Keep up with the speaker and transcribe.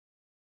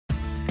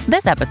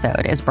This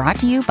episode is brought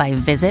to you by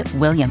Visit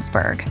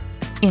Williamsburg.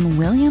 In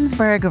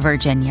Williamsburg,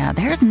 Virginia,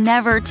 there's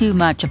never too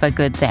much of a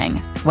good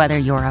thing. Whether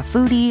you're a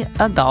foodie,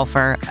 a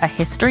golfer, a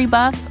history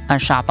buff, a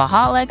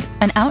shopaholic,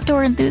 an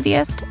outdoor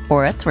enthusiast,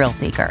 or a thrill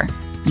seeker,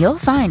 you'll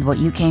find what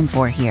you came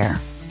for here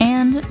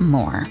and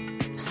more.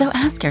 So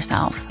ask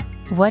yourself,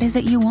 what is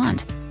it you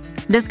want?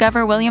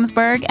 Discover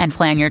Williamsburg and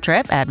plan your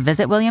trip at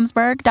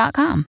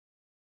visitwilliamsburg.com.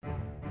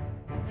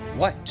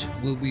 What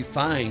will we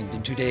find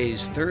in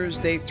today's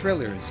Thursday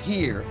Thrillers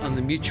here on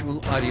the Mutual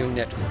Audio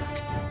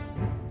Network?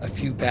 A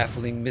few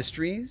baffling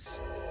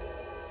mysteries?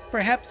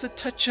 Perhaps a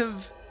touch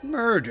of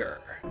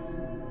murder?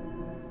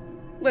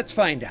 Let's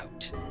find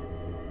out.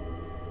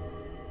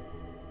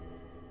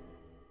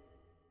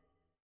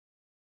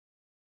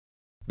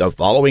 The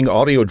following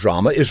audio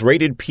drama is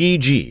rated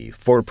PG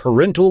for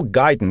parental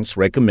guidance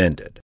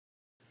recommended.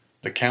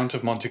 The Count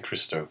of Monte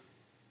Cristo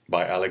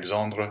by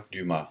Alexandre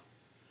Dumas.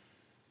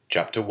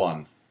 Chapter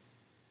 1.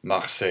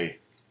 Marseilles.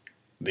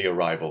 The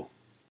Arrival.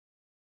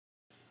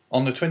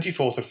 On the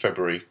 24th of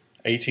February,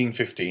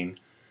 1815,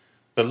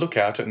 the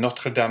lookout at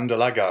Notre-Dame de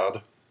la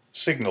Garde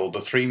signalled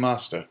the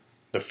three-master,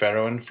 the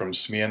Pharaon from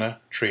Smyrna,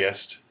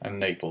 Trieste, and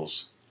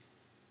Naples.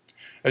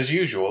 As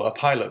usual, a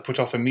pilot put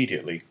off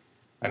immediately,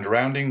 and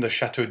rounding the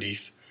Château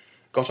d'If,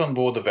 got on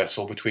board the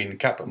vessel between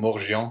Cap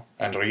Morgian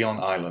and Rion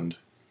Island.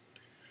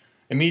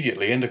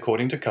 Immediately, and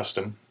according to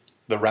custom,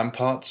 the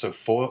ramparts of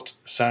Fort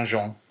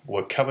Saint-Jean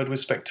were covered with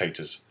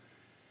spectators.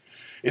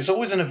 It's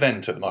always an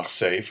event at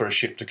Marseilles for a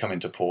ship to come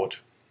into port,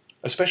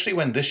 especially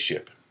when this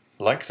ship,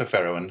 like the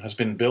Pharaon, has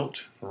been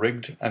built,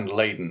 rigged, and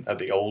laden at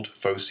the old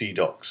Fosse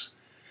docks,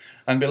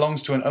 and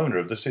belongs to an owner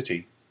of the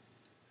city.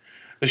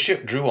 The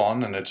ship drew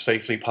on and had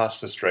safely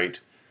passed the strait,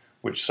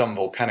 which some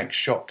volcanic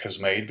shock has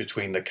made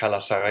between the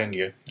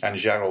Calasareigne and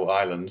Jarreau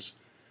Islands,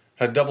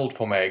 had doubled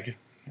Pomègue,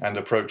 and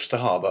approached the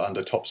harbour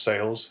under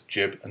topsails,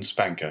 jib, and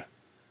spanker,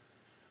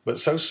 but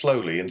so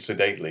slowly and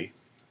sedately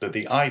that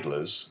the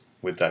idlers,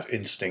 with that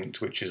instinct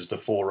which is the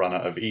forerunner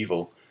of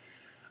evil,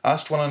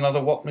 asked one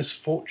another what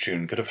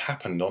misfortune could have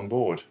happened on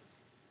board.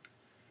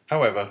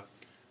 However,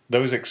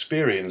 those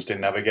experienced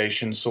in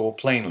navigation saw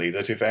plainly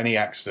that if any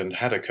accident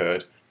had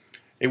occurred,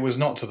 it was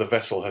not to the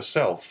vessel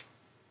herself,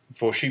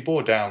 for she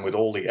bore down with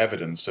all the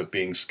evidence of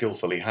being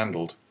skilfully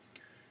handled,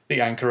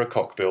 the anchor a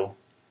cockbill,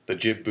 the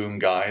jib-boom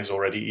guys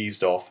already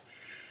eased off,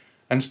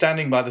 and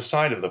standing by the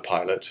side of the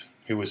pilot,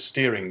 who was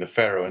steering the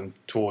Pharaon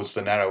towards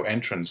the narrow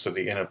entrance of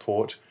the inner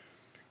port,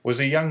 was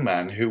a young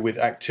man who, with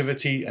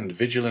activity and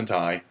vigilant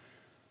eye,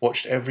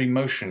 watched every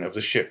motion of the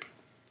ship,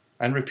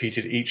 and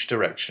repeated each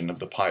direction of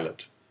the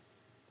pilot.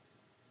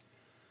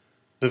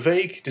 The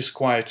vague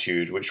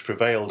disquietude which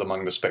prevailed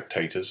among the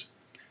spectators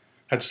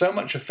had so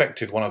much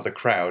affected one of the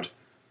crowd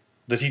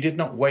that he did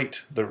not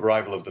wait the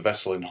arrival of the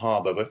vessel in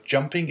harbour, but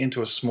jumping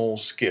into a small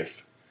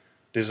skiff,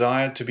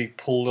 desired to be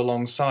pulled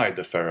alongside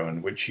the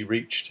Pharaon, which he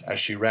reached as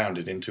she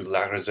rounded into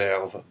La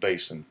Réserve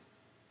basin.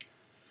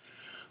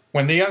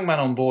 When the young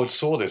man on board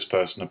saw this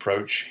person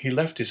approach, he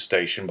left his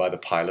station by the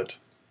pilot,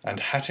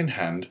 and, hat in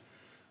hand,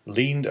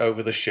 leaned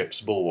over the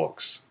ship's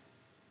bulwarks.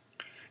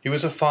 He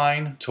was a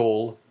fine,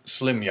 tall,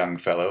 slim young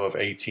fellow of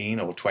 18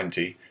 or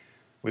 20,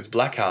 with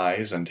black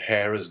eyes and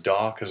hair as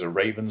dark as a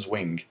raven's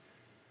wing,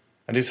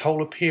 and his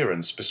whole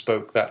appearance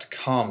bespoke that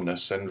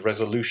calmness and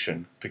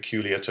resolution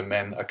peculiar to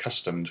men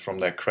accustomed from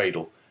their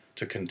cradle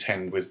to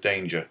contend with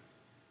danger.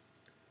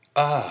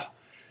 "Ah,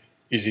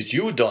 is it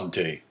you,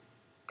 Dante?"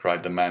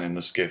 cried the man in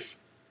the skiff.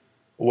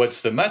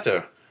 "What's the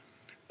matter?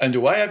 And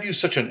why have you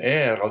such an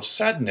air of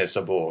sadness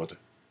aboard?"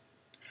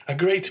 "A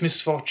great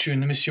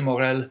misfortune, Monsieur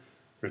Morel,"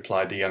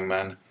 replied the young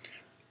man.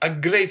 "A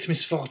great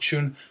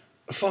misfortune,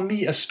 for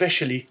me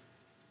especially.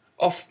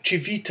 Off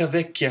Civita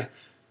Vecchia,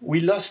 we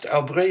lost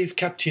our brave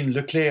Captain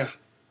Leclerc."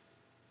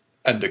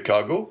 "And the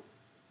cargo?"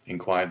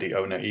 inquired the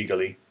owner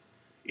eagerly.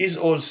 "Is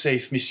all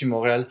safe, Monsieur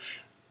Morel,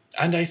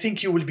 and I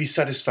think you will be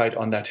satisfied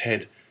on that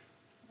head.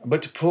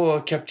 But poor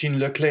Captain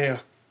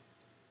Leclerc—"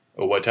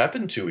 "What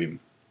happened to him?"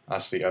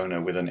 asked the owner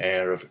with an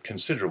air of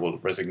considerable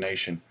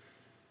resignation.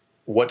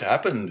 "What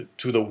happened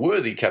to the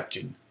worthy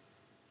captain?"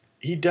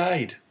 "He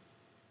died."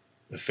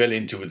 "Fell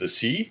into the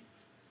sea?"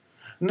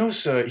 "No,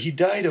 sir, he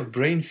died of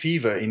brain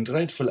fever in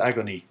dreadful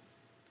agony."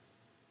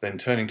 Then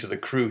turning to the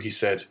crew, he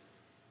said,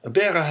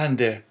 "Bear a hand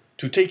there,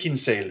 to take in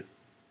sail."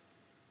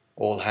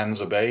 All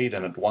hands obeyed,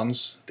 and at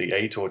once the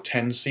 8 or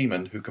 10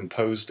 seamen who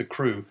composed the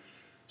crew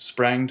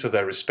sprang to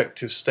their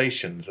respective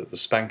stations at the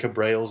spanker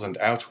brails and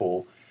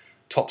outhaul,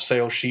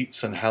 topsail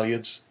sheets and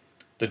halyards,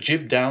 the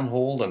jib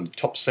downhaul and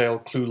topsail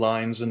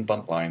clewlines and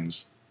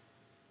buntlines.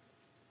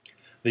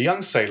 The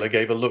young sailor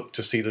gave a look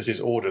to see that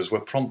his orders were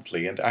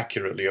promptly and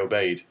accurately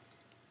obeyed,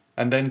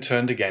 and then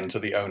turned again to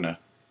the owner.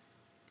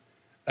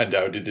 "And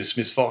how did this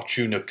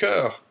misfortune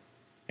occur?"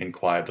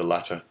 inquired the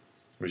latter,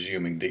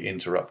 resuming the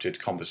interrupted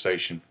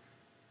conversation.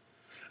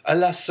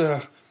 "Alas,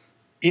 sir,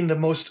 in the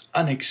most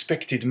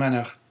unexpected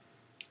manner.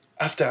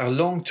 After a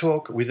long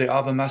talk with the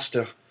harbour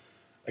master,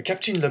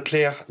 Captain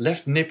Leclerc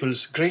left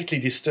Naples greatly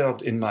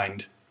disturbed in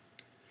mind.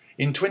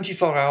 In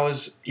 24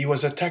 hours he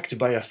was attacked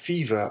by a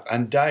fever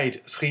and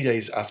died 3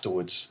 days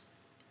afterwards.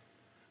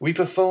 We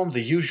performed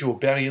the usual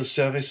burial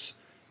service,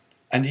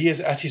 and he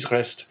is at his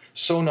rest,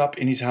 sewn up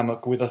in his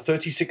hammock with a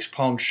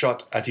 36-pound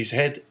shot at his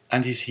head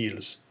and his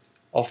heels,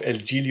 off El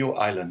Giglio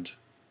Island.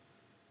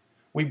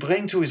 We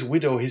bring to his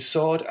widow his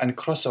sword and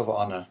cross of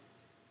honour.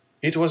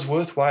 It was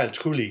worthwhile,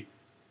 truly,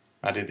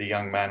 added the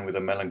young man with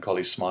a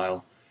melancholy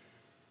smile,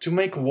 to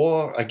make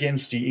war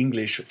against the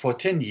English for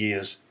 10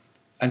 years,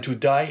 and to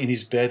die in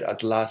his bed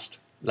at last,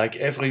 like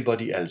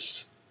everybody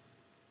else.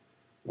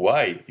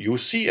 Why, you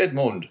see,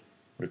 Edmond,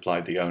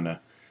 replied the owner,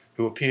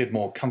 who appeared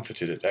more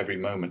comforted at every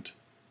moment.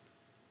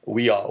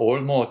 We are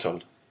all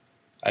mortal,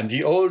 and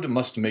the old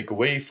must make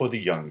way for the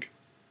young.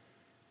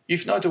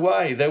 If not,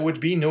 why, there would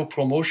be no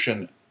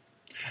promotion.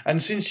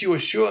 And since you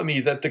assure me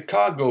that the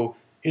cargo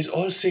is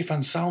all safe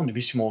and sound,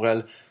 Monsieur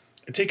Morel,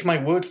 take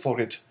my word for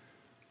it,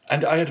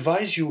 and I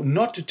advise you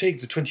not to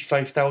take the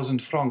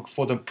 25,000 francs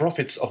for the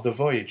profits of the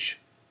voyage.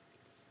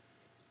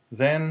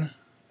 Then,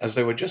 as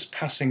they were just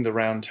passing the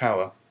round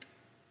tower,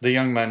 the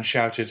young man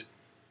shouted,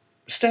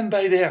 Stand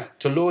by there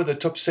to lower the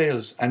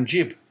topsails and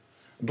jib.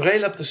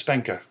 Brail up the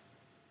spanker.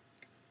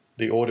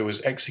 The order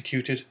was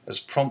executed as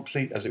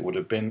promptly as it would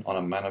have been on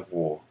a man of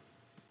war.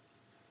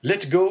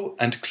 Let go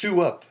and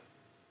clew up.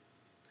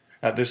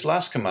 At this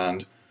last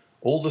command,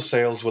 all the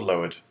sails were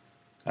lowered,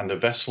 and the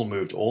vessel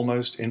moved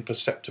almost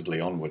imperceptibly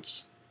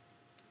onwards.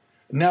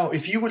 Now,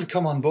 if you will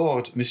come on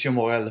board, Monsieur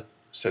Morel,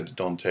 said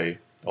Dante,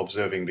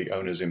 observing the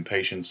owner's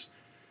impatience,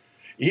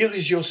 here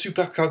is your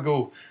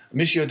supercargo,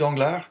 Monsieur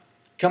Danglars,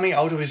 coming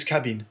out of his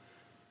cabin,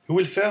 who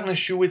will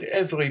furnish you with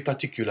every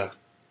particular.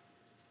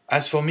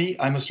 As for me,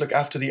 I must look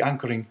after the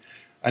anchoring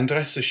and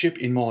dress the ship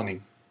in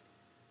mourning.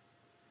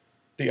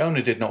 The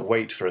owner did not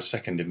wait for a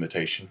second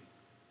invitation.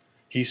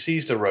 He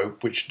seized a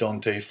rope which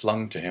Dante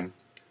flung to him,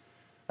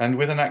 and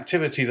with an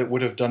activity that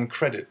would have done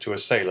credit to a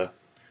sailor,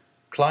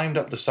 climbed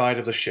up the side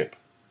of the ship,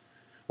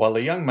 while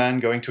the young man,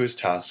 going to his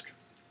task,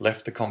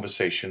 left the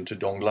conversation to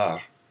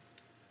Danglars,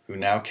 who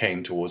now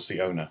came towards the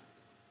owner.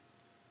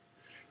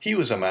 He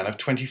was a man of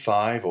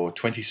 25 or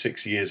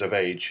 26 years of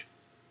age,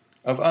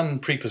 of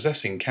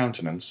unprepossessing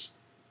countenance,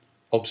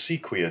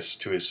 obsequious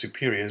to his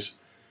superiors,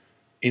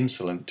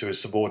 insolent to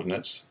his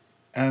subordinates,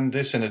 and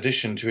this in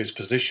addition to his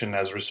position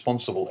as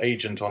responsible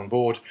agent on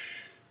board,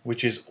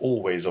 which is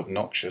always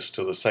obnoxious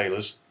to the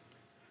sailors,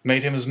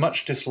 made him as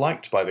much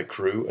disliked by the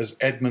crew as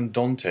Edmond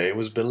Dante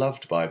was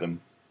beloved by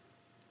them.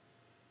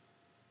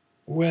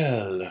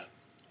 Well,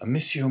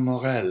 Monsieur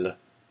Morel,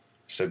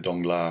 said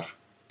Danglars,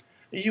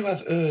 you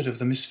have heard of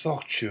the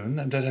misfortune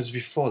that has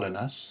befallen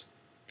us?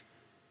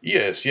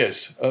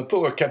 Yes,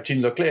 poor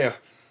Captain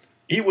Leclerc.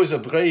 He was a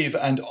brave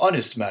and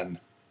honest man.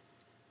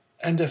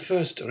 And a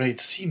first-rate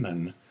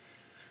seaman,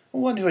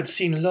 one who had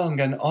seen long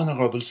and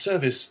honourable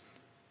service,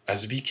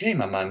 as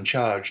became a man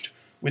charged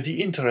with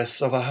the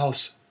interests of a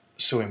house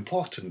so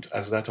important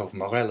as that of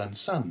Morel and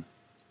Son,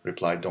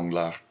 replied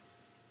Danglars.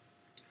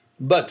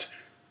 But,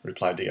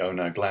 replied the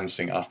owner,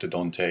 glancing after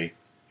Dante,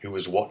 who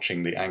was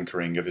watching the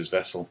anchoring of his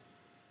vessel,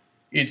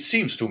 it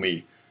seems to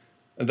me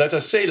that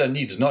a sailor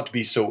needs not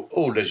be so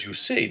old as you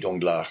say,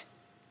 Danglars,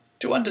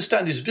 to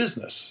understand his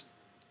business.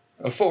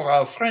 For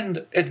our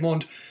friend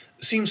Edmond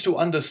seems to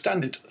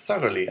understand it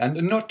thoroughly, and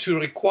not to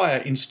require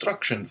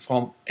instruction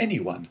from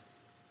anyone.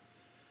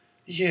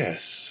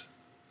 Yes,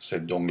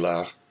 said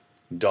Danglars,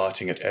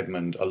 darting at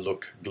Edmond a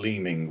look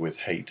gleaming with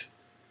hate.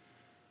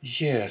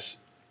 Yes,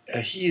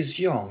 he is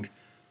young,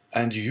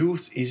 and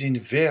youth is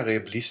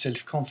invariably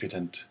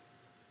self-confident.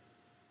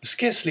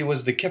 Scarcely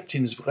was the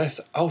captain's breath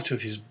out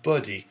of his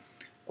body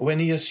when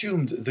he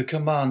assumed the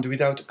command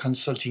without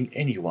consulting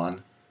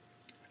anyone,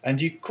 and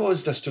he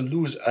caused us to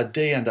lose a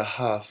day and a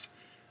half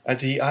at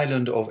the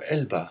island of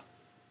Elba,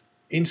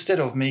 instead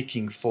of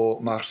making for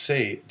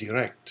Marseilles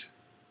direct.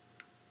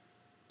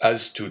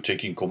 As to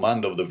taking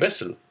command of the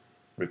vessel,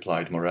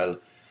 replied Morel,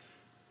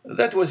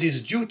 that was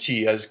his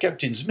duty as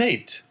captain's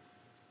mate.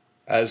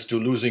 As to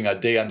losing a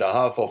day and a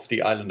half off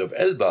the island of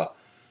Elba,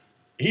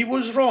 he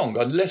was wrong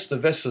unless the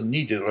vessel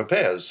needed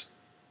repairs.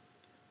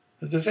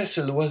 The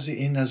vessel was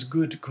in as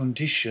good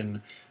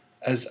condition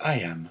as I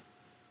am,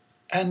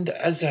 and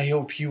as I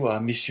hope you are,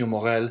 Monsieur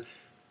Morel,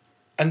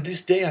 and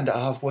this day and a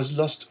half was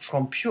lost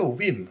from pure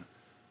whim,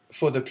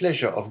 for the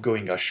pleasure of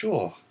going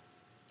ashore,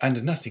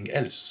 and nothing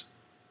else.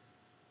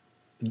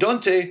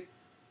 Dante,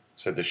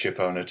 said the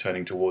ship-owner,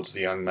 turning towards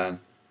the young man,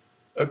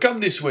 come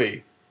this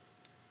way.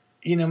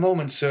 In a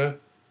moment, sir,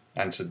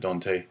 answered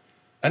Dante,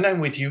 and I'm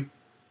with you.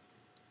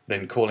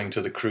 Then calling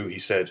to the crew, he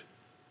said,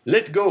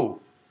 Let go!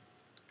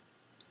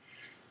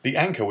 The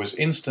anchor was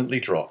instantly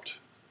dropped,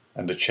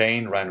 and the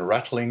chain ran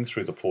rattling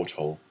through the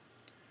porthole.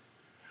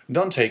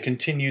 Dante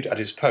continued at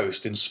his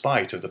post in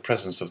spite of the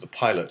presence of the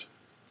pilot,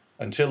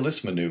 until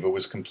this manoeuvre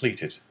was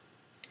completed,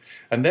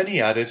 and then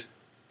he added,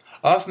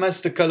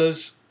 Half-mast the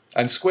colours,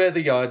 and square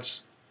the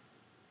yards.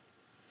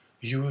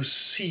 You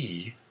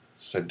see,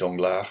 said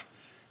Danglars,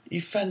 he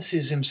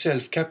fancies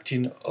himself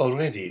captain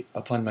already,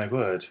 upon my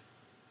word.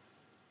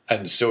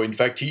 And so in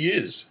fact he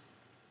is,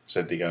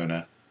 said the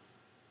owner.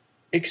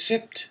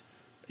 Except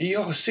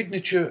your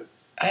signature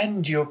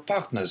and your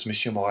partner's,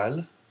 Monsieur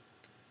Morel.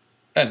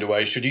 And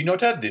why should he not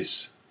have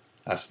this?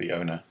 Asked the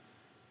owner.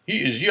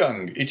 He is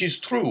young, it is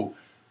true,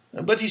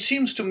 but he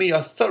seems to me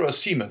a thorough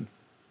seaman,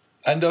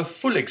 and of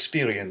full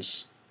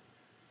experience.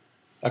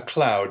 A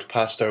cloud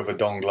passed over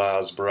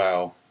Danglars'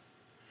 brow.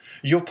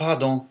 Your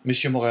pardon,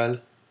 Monsieur Morel,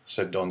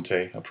 said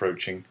Dante,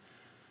 approaching.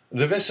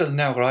 The vessel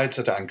now rides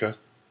at anchor,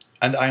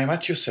 and I am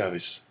at your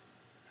service.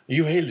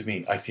 You hailed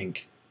me, I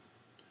think.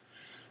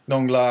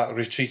 Danglars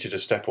retreated a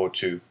step or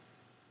two.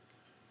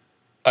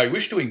 I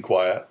wish to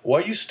inquire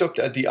why you stopped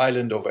at the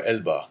island of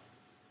Elba.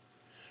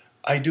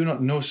 I do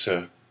not know,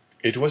 sir.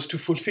 It was to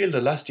fulfill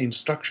the last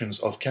instructions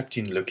of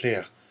Captain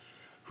Leclerc,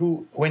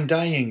 who, when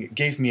dying,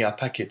 gave me a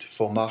packet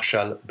for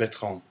Marshal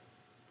Bertrand.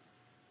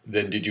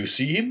 Then did you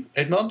see him,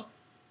 Edmond?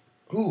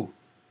 Who?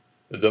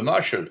 The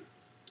Marshal.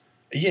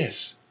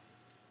 Yes.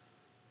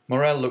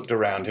 Morel looked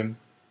around him,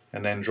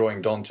 and then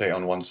drawing Dante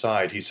on one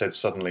side, he said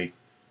suddenly,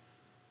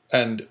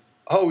 And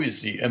how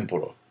is the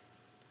Emperor?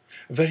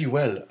 Very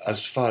well,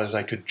 as far as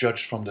I could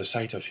judge from the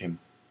sight of him.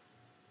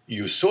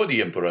 You saw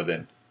the Emperor,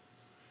 then?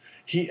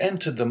 He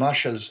entered the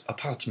Marshal's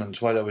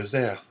apartment while I was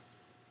there.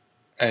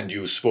 And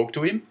you spoke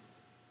to him?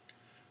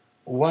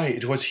 Why,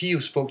 it was he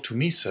who spoke to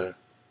me, sir,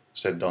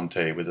 said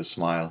Dante with a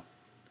smile.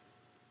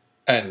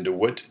 And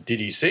what did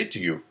he say to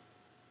you?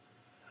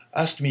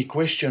 Asked me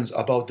questions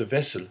about the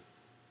vessel,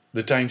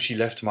 the time she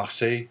left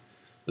Marseilles,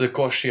 the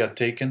course she had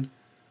taken,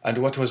 and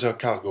what was her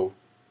cargo.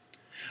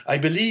 I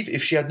believe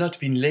if she had not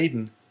been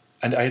laden,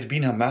 and I had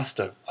been her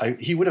master,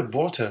 he would have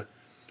brought her.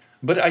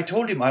 But I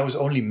told him I was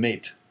only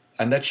mate,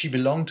 and that she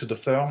belonged to the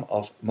firm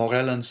of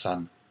Morel and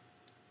Son.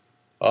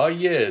 Ah,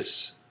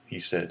 yes, he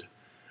said.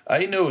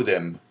 I know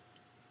them.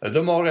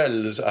 The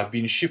Morels have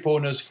been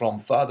shipowners from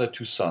father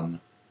to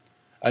son.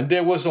 And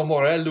there was a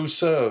Morel who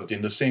served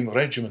in the same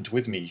regiment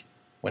with me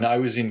when I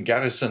was in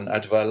garrison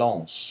at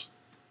Valence.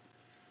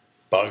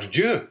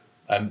 Pardieu,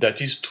 and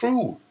that is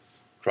true,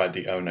 cried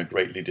the owner,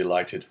 greatly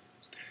delighted.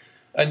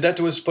 And that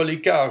was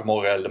Policar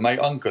Morel, my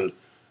uncle,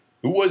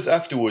 who was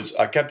afterwards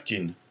a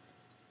captain.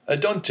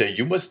 Dante,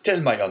 you must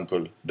tell my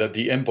uncle that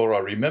the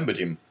Emperor remembered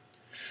him,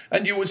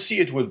 and you will see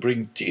it will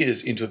bring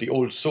tears into the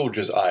old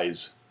soldier's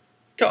eyes.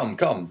 Come,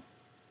 come,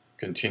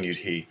 continued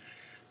he,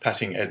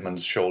 patting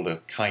Edmond's shoulder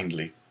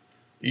kindly.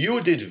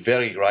 You did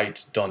very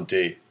right,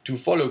 Dante, to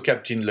follow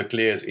Captain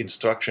Leclerc's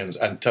instructions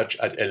and touch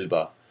at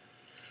Elba.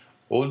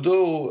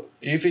 Although,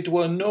 if it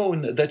were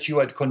known that you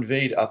had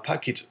conveyed a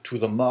packet to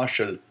the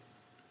Marshal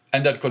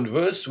and had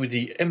conversed with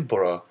the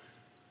Emperor,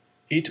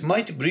 it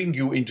might bring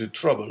you into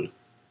trouble.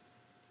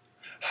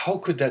 How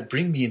could that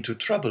bring me into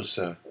trouble,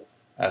 sir?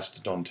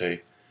 Asked Dante.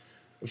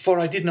 For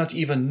I did not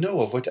even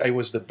know of what I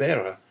was the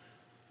bearer,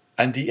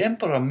 and the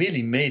Emperor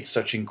merely made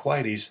such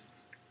inquiries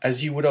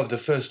as he would of the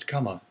first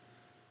comer.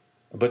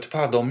 But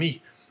pardon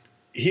me,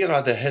 here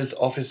are the health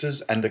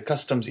officers and the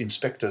customs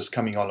inspectors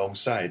coming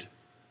alongside.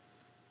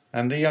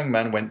 And the young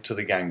man went to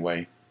the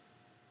gangway.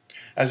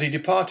 As he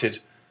departed,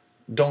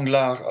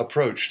 Danglars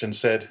approached and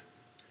said,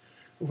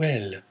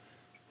 Well,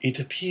 it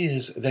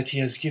appears that he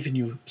has given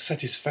you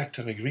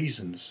satisfactory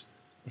reasons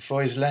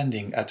for his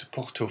landing at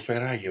Porto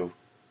Ferraio.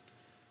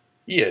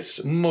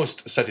 Yes,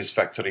 most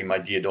satisfactory, my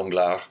dear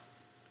Danglars.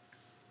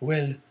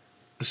 Well,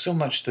 so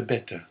much the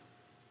better,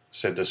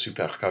 said the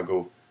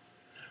supercargo,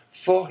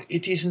 for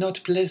it is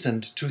not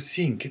pleasant to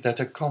think that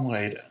a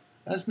comrade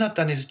has not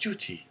done his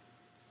duty.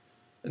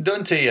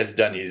 Dante has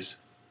done his,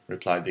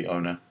 replied the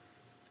owner,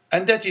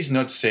 and that is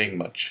not saying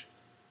much.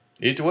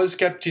 It was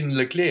Captain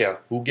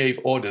Leclerc who gave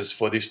orders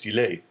for this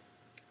delay.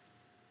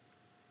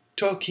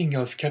 Talking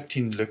of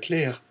Captain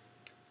Leclerc,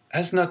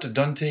 has not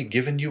Dante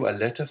given you a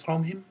letter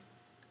from him?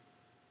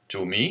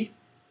 To me?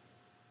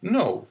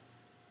 No.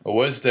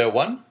 Was there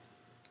one?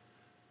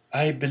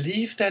 I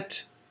believe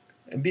that,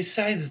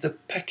 besides the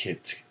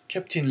packet,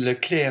 Captain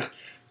Leclerc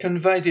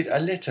confided a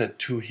letter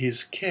to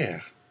his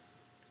care.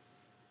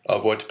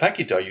 Of what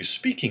packet are you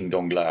speaking,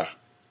 Danglars?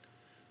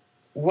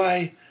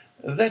 Why,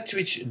 that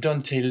which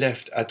Dante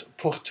left at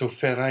Porto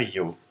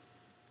Ferraio.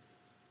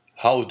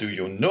 How do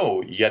you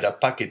know he had a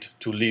packet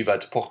to leave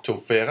at Porto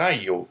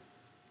Ferraio?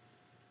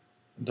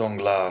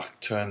 Danglars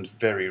turned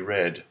very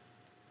red.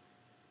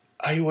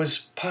 I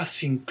was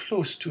passing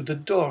close to the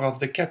door of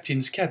the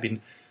captain's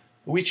cabin,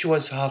 which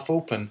was half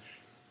open,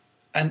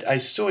 and I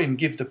saw him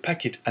give the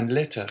packet and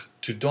letter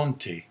to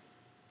Dante.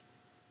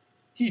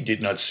 He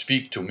did not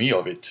speak to me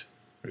of it,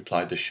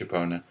 replied the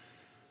shipowner.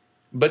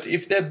 But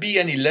if there be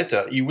any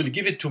letter, he will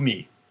give it to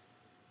me.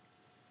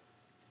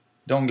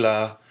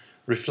 Danglars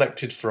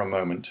reflected for a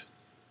moment.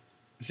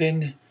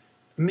 Then,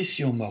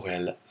 Monsieur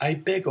Morel, I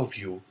beg of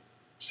you,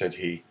 said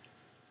he,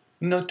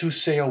 not to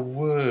say a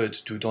word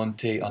to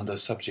Dante on the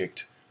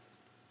subject.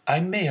 I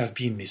may have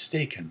been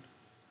mistaken.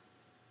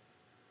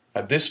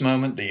 At this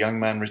moment the young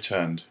man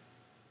returned.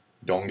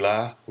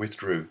 Danglars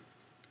withdrew.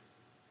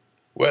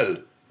 Well,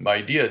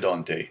 my dear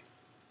Dante,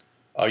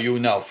 are you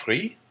now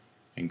free?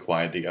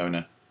 Inquired the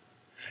owner.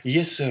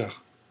 Yes, sir.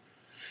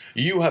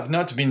 You have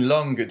not been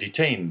long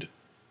detained.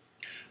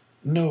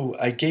 No,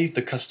 I gave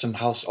the custom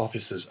house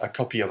officers a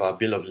copy of our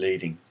bill of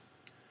lading.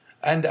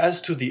 And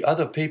as to the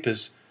other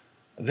papers,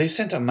 they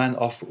sent a man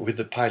off with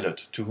the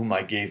pilot to whom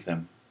I gave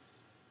them.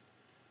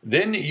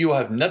 Then you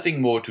have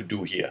nothing more to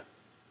do here.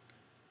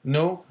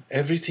 No,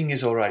 everything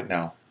is all right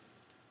now.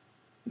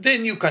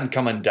 Then you can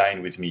come and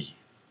dine with me.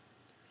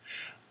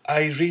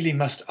 I really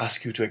must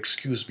ask you to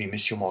excuse me,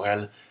 Monsieur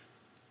Morel.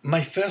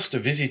 My first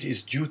visit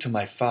is due to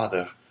my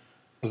father,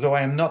 though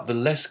I am not the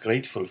less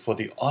grateful for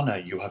the honor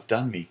you have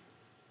done me.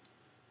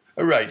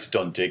 Right,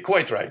 Dante,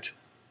 quite right.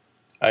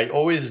 I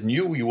always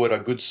knew you were a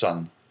good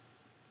son.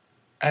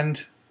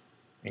 And,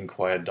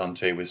 inquired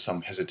Dante with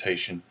some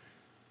hesitation,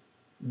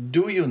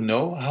 do you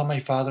know how my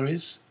father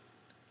is?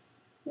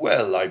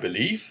 Well, I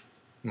believe,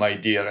 my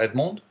dear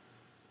Edmond,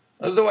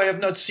 though I have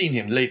not seen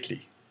him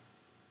lately.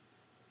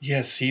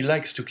 Yes, he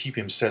likes to keep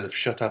himself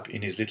shut up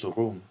in his little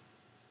room.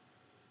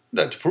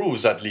 That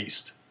proves, at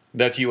least,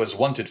 that he was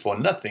wanted for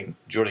nothing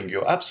during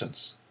your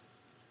absence.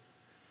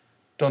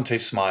 Dante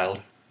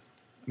smiled.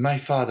 My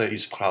father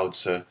is proud,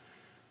 sir,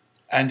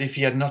 and if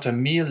he had not a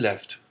meal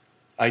left,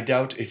 I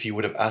doubt if he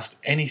would have asked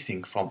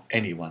anything from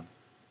anyone,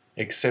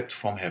 except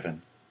from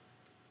heaven.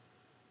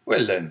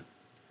 Well then,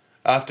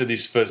 after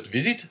this first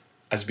visit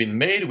has been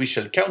made, we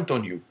shall count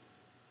on you.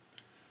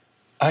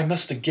 I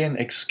must again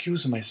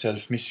excuse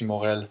myself, Monsieur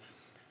Morel,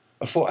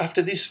 for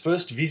after this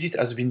first visit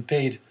has been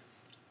paid,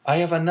 I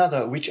have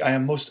another which I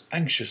am most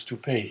anxious to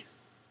pay.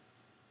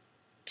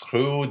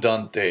 True,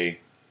 Dante.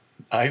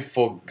 I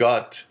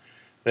forgot.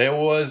 There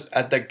was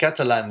at the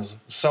Catalans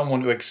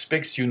someone who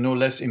expects you no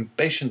less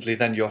impatiently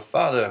than your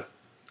father,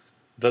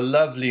 the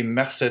lovely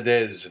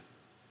Mercedes.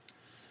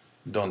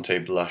 Dante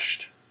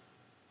blushed.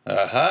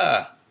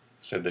 Aha,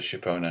 said the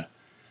shipowner.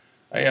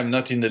 I am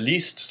not in the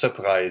least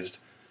surprised,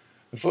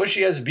 for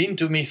she has been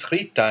to me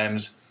 3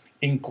 times,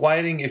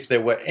 inquiring if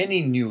there were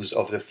any news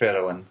of the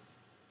fair one.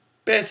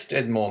 Peste,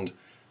 Edmond,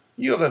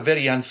 you have a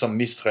very handsome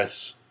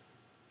mistress.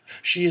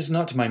 She is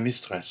not my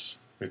mistress,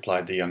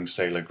 replied the young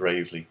sailor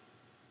gravely.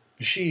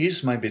 She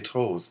is my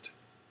betrothed.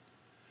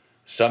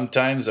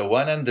 Sometimes the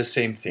one and the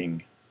same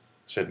thing,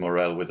 said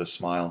Morel with a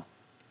smile.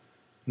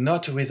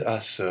 Not with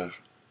us, sir,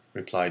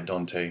 replied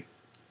Dante.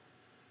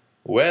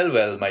 Well,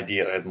 well, my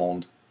dear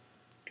Edmond,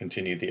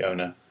 continued the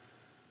owner,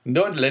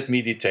 don't let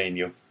me detain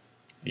you.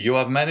 You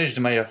have managed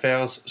my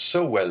affairs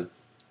so well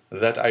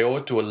that I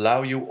ought to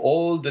allow you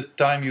all the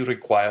time you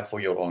require for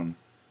your own.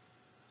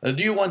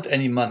 Do you want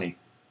any money?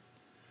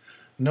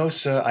 No,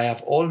 sir, I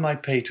have all my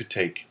pay to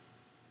take.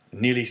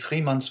 Nearly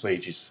 3 months'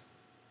 wages.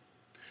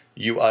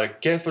 You are a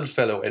careful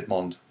fellow,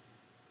 Edmond.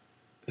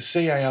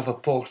 Say I have a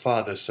poor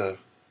father, sir.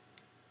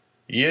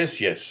 Yes,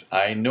 yes,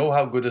 I know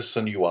how good a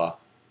son you are.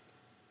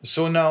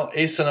 So now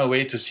hasten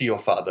away to see your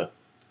father.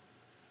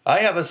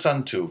 I have a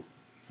son too,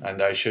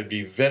 and I shall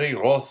be very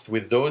wroth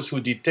with those who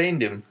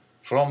detained him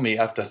from me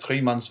after 3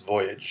 months'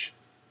 voyage.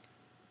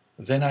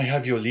 Then I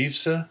have your leave,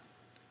 sir?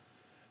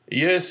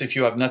 Yes, if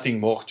you have nothing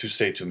more to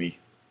say to me.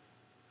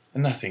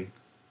 Nothing.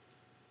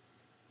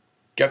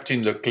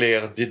 Captain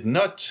Leclerc did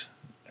not,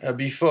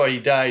 before he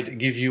died,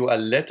 give you a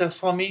letter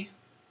from me?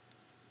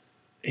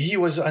 He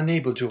was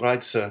unable to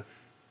write, sir,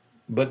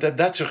 but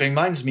that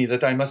reminds me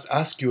that I must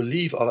ask your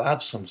leave of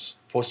absence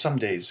for some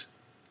days.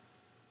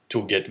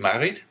 To get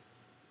married?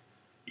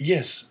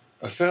 Yes,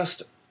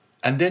 first,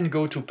 and then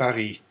go to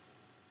Paris.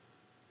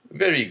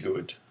 Very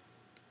good.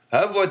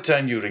 Have what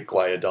time you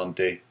require,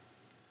 Dante.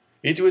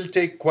 It will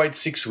take quite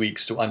 6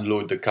 weeks to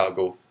unload the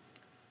cargo,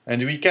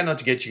 and we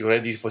cannot get you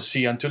ready for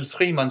sea until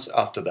 3 months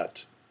after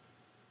that.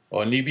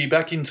 Only be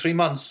back in 3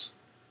 months.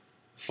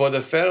 For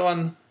the fair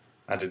one,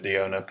 added the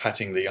owner,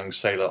 patting the young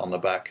sailor on the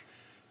back,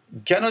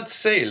 cannot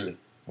sail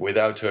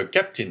without her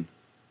captain.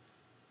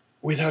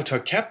 Without her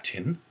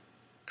captain?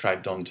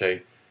 Cried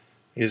Dante,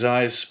 his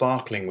eyes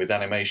sparkling with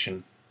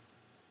animation.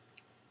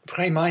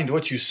 Pray mind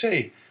what you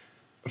say,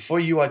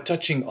 for you are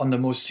touching on the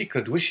most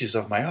secret wishes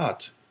of my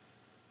heart.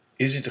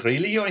 Is it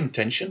really your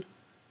intention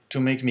to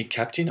make me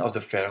captain of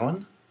the fair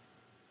one?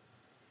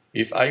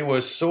 If I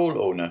were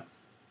sole owner,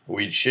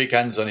 we'd shake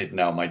hands on it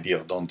now, my dear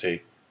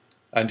Dante,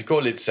 and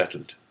call it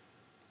settled.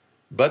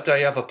 But I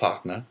have a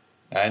partner,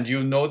 and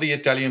you know the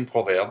Italian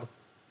proverb,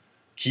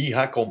 chi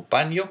ha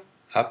compagno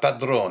ha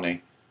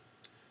padrone.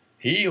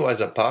 He who has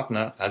a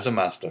partner has a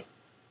master.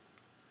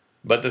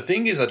 But the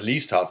thing is at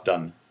least half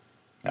done,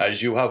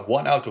 as you have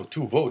 1 out of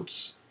 2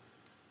 votes.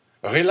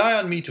 Rely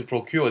on me to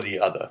procure the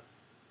other.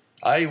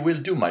 I will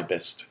do my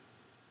best.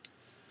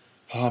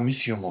 Ah,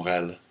 Monsieur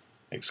Morel,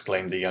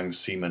 exclaimed the young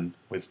seaman,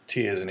 with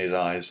tears in his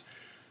eyes,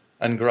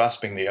 and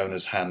grasping the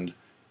owner's hand.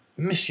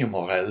 Monsieur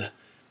Morel,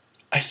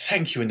 I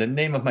thank you in the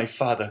name of my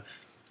father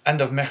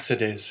and of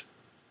Mercedes.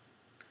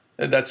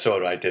 That's all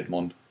right,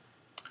 Edmond.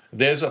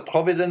 There's a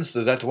providence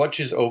that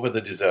watches over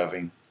the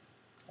deserving.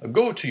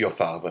 Go to your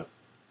father.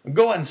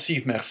 Go and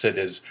see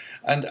Mercedes,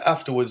 and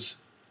afterwards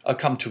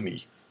come to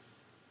me.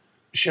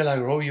 Shall I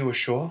row you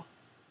ashore?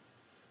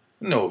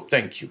 No,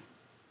 thank you.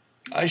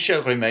 I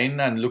shall remain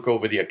and look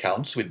over the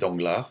accounts with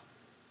Danglars.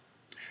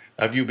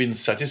 Have you been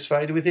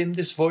satisfied with him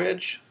this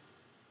voyage?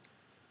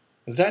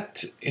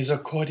 That is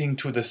according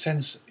to the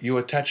sense you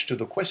attach to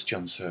the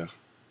question, sir.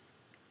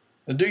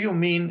 Do you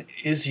mean,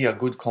 is he a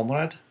good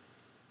comrade?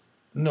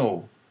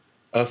 No,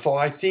 for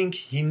I think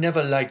he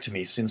never liked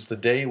me since the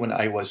day when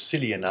I was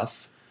silly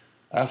enough,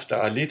 after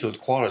a little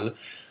quarrel,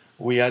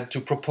 we had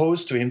to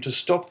propose to him to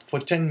stop for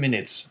 10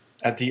 minutes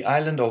at the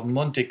island of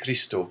Monte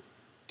Cristo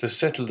to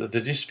settle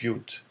the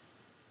dispute.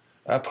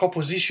 A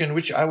proposition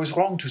which I was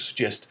wrong to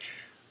suggest,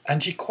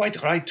 and he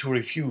quite right to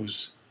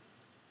refuse.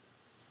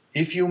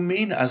 If you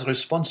mean as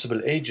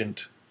responsible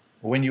agent,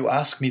 when you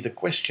ask me the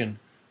question,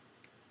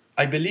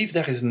 I believe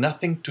there is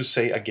nothing to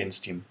say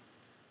against him,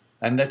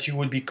 and that you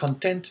would be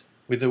content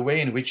with the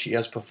way in which he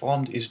has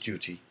performed his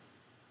duty.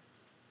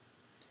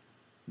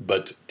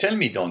 But tell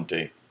me,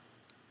 Dante,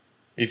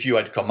 if you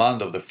had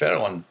command of the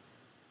Pharaon,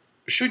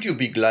 should you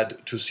be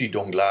glad to see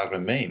Danglars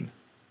remain?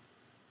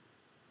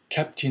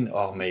 Captain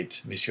or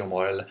mate, Monsieur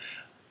Morel,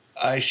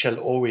 I shall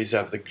always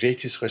have the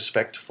greatest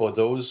respect for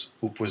those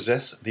who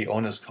possess the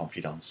owner's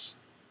confidence.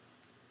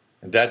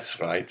 That's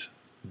right,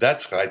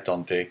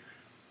 Dante.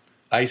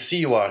 I see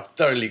you are a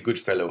thoroughly good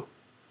fellow,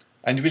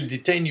 and will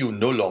detain you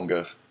no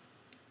longer.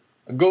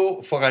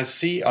 Go, for I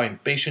see how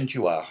impatient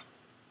you are.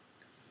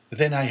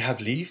 Then I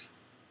have leave?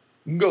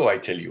 Go, I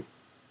tell you.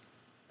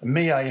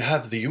 May I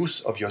have the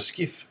use of your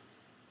skiff?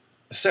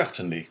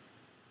 Certainly.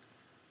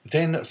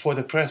 Then, for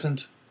the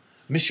present,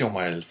 Monsieur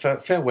Morel,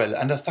 farewell,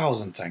 and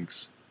 1,000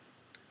 thanks.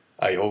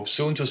 I hope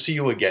soon to see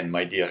you again,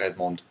 my dear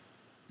Edmond.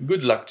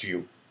 Good luck to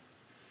you.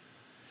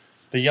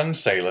 The young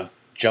sailor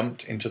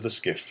jumped into the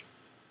skiff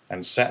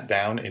and sat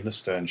down in the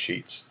stern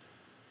sheets,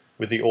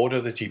 with the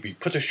order that he be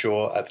put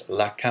ashore at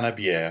La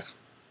Canebière.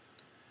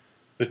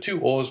 The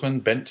two oarsmen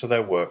bent to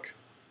their work,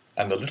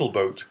 and the little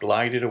boat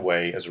glided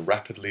away as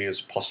rapidly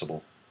as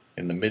possible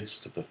in the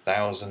midst of the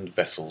 1,000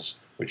 vessels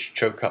which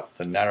choke up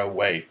the narrow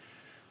way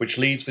which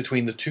leads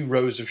between the two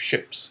rows of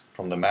ships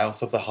from the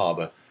mouth of the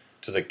harbour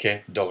to the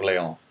Quai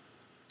d'Orléans.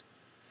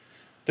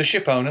 The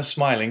ship-owner,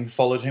 smiling,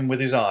 followed him with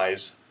his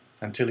eyes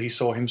until he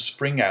saw him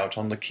spring out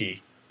on the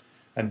quay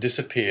and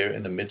disappear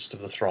in the midst of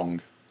the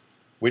throng,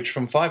 which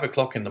from 5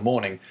 o'clock in the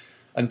morning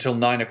until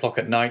 9 o'clock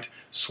at night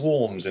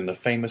swarms in the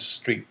famous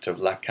street of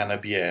La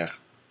Canebière,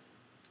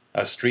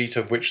 a street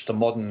of which the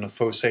modern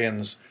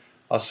Phocéens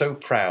are so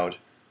proud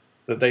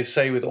that they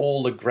say with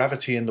all the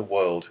gravity in the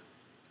world,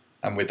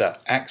 and with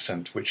that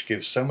accent which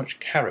gives so much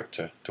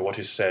character to what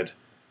is said,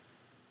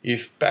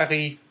 if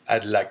Paris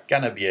had La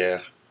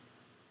Canebière,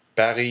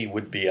 Paris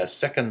would be a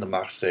second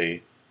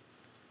Marseilles.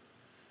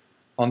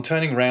 On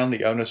turning round,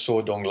 the owner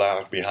saw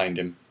Danglars behind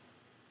him,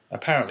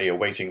 apparently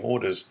awaiting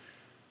orders,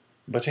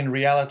 but in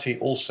reality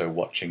also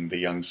watching the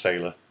young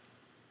sailor.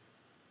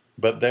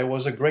 But there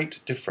was a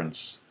great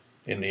difference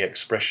in the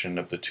expression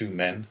of the two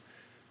men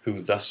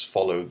who thus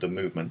followed the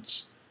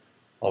movements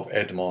of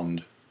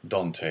Edmond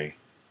Dante.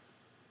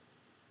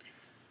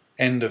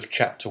 End of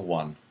chapter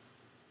 1.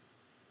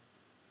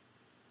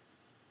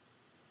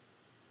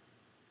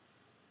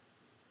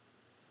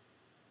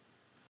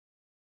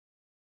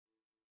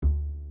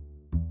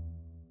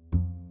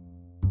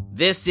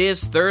 This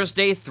is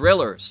Thursday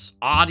Thrillers,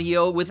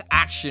 audio with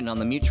action on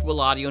the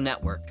Mutual Audio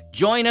Network.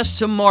 Join us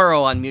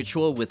tomorrow on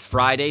Mutual with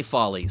Friday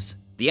Follies,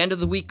 the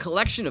end-of-the-week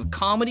collection of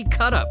comedy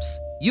cut-ups.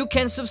 You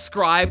can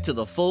subscribe to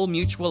the full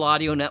Mutual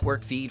Audio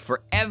Network feed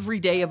for every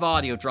day of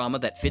audio drama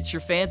that fits your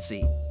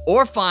fancy.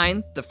 Or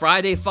find the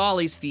Friday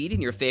Follies feed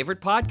in your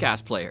favorite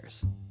podcast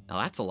players. Now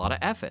that's a lot of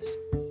F's.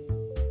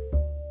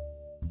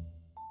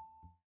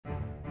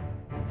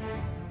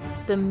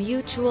 The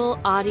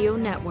Mutual Audio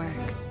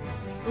Network.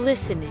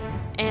 Listening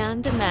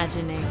and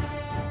imagining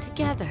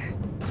together.